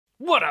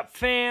What up,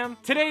 fam?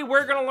 Today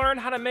we're gonna learn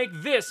how to make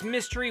this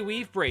mystery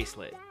weave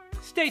bracelet.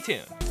 Stay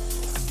tuned.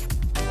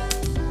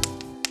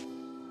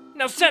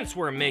 Now, since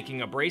we're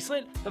making a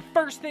bracelet, the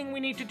first thing we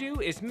need to do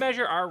is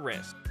measure our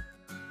wrist.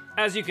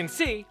 As you can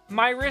see,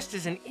 my wrist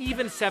is an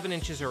even 7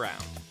 inches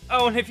around.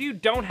 Oh, and if you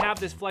don't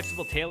have this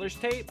flexible tailor's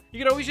tape, you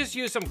can always just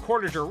use some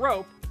quarters or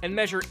rope and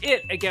measure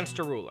it against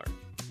a ruler.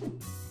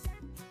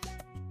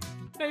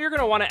 Now you're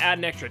gonna wanna add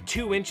an extra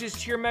 2 inches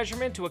to your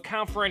measurement to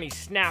account for any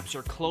snaps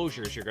or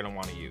closures you're gonna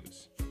wanna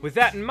use. With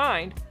that in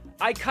mind,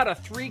 I cut a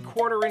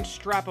 3/4 inch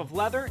strap of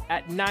leather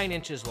at 9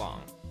 inches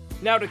long.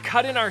 Now to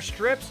cut in our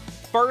strips,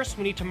 first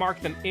we need to mark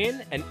them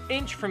in 1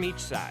 inch from each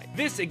side.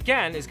 This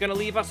again is gonna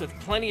leave us with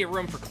plenty of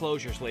room for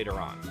closures later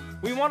on.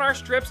 We want our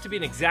strips to be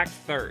in exact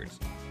thirds.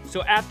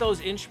 So at those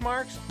inch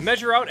marks,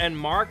 measure out and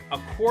mark a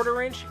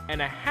 1/4 inch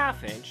and a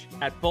 1/2 inch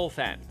at both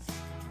ends.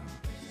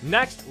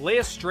 Next, lay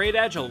a straight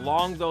edge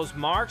along those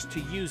marks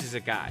to use as a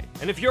guide.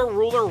 And if your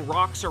ruler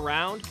rocks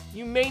around,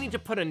 you may need to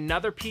put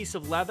another piece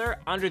of leather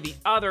under the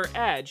other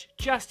edge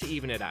just to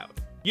even it out.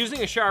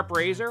 Using a sharp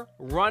razor,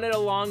 run it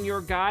along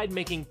your guide,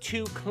 making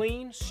 2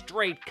 clean,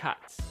 straight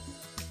cuts.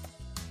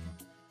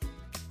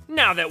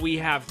 Now that we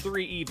have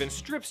 3 even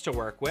strips to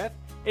work with,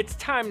 it's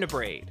time to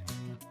braid.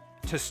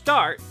 To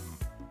start,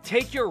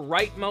 take your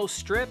rightmost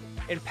strip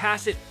and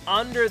pass it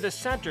under the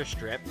center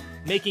strip,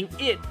 making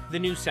it the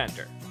new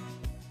center.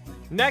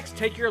 Next,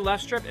 take your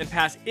left strip and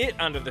pass it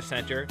under the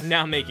center,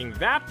 now making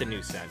that the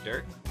new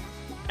center,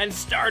 and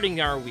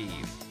starting our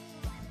weave.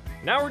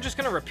 Now we're just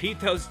gonna repeat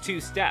those 2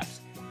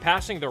 steps,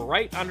 passing the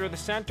right under the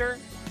center,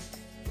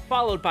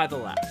 followed by the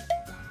left.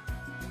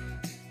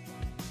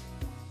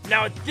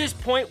 Now at this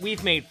point,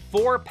 we've made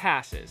 4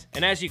 passes,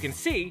 and as you can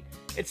see,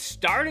 it's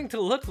starting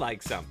to look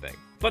like something.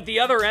 But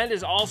the other end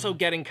is also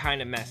getting kind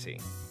of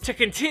messy. To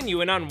continue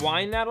and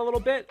unwind that a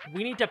little bit,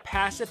 we need to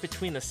pass it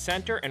between the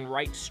center and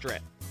right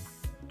strip.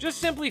 Just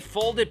simply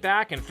fold it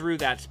back and through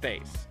that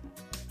space.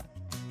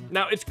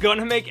 Now it's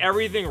gonna make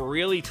everything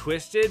really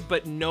twisted,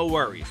 but no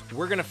worries,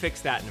 we're gonna fix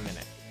that in a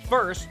minute.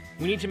 First,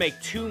 we need to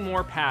make 2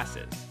 more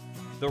passes.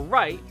 The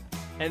right,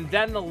 and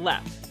then the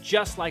left,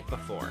 just like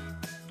before.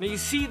 Now you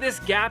see this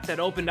gap that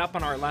opened up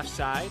on our left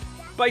side?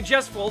 By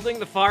just folding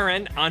the far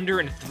end under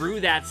and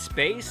through that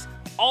space,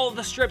 all of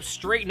the strips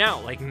straighten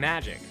out like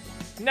magic.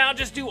 Now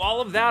just do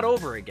all of that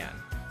over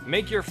again.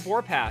 Make your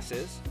 4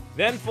 passes,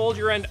 then fold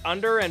your end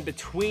under and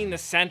between the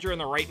center and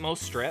the rightmost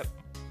strip.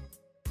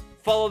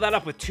 Follow that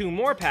up with 2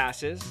 more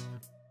passes.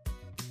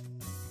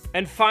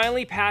 And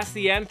finally pass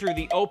the end through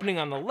the opening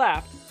on the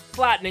left,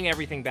 flattening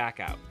everything back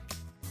out.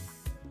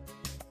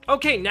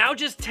 Okay, now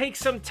just take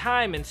some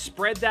time and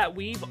spread that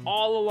weave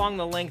all along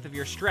the length of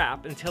your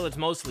strap until it's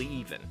mostly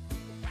even.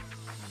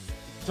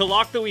 To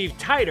lock the weave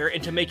tighter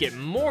and to make it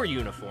more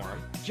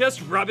uniform,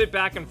 just rub it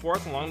back and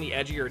forth along the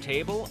edge of your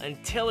table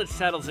until it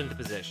settles into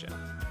position.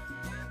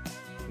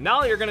 Now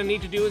all you're gonna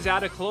need to do is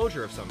add a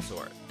closure of some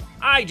sort.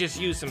 I just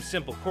use some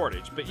simple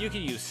cordage, but you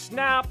can use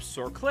snaps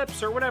or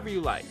clips or whatever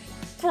you like.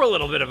 For a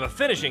little bit of a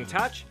finishing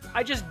touch,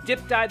 I just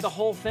dip dyed the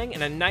whole thing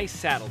in a nice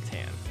saddle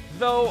tan.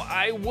 Though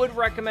I would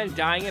recommend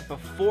dyeing it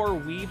before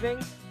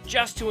weaving,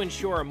 just to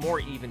ensure a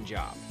more even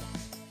job.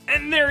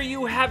 And there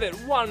you have it,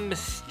 one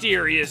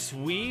mysterious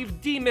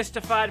weave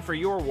demystified for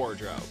your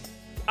wardrobe.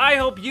 I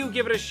hope you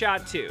give it a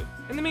shot too.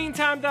 In the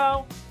meantime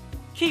though,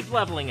 keep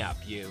leveling up,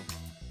 you.